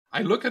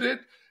I look at it,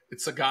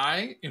 it's a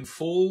guy in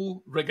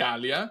full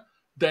regalia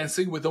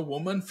dancing with a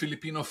woman,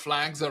 Filipino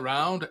flags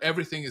around,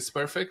 everything is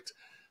perfect.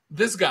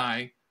 This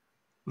guy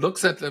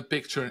looks at the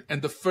picture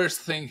and the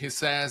first thing he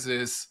says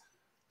is,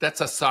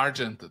 that's a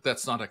sergeant,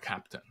 that's not a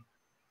captain.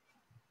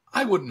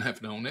 I wouldn't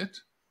have known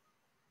it.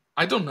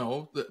 I don't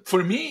know.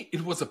 For me,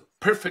 it was a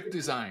perfect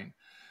design.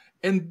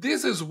 And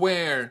this is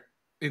where,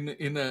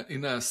 in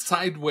a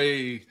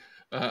sideway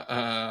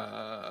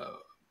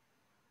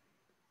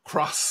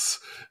cross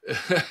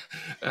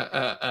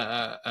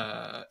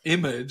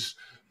image,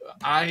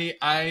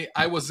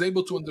 I was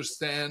able to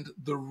understand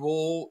the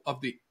role of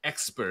the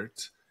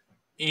expert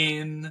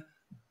in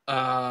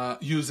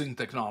using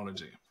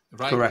technology.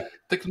 Right? Correct.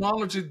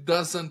 Technology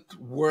doesn't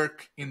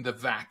work in the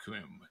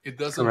vacuum. It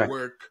doesn't Correct.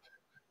 work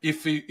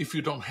if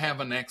you don't have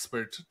an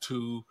expert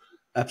to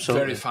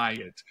Absolutely. verify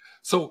it.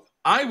 So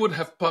I would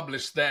have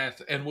published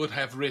that and would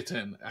have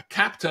written a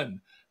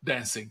captain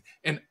dancing,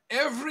 and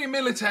every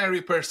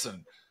military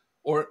person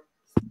or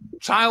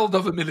child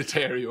of a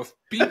military, of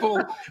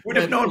people would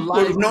have known,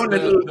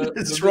 the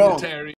it's wrong. military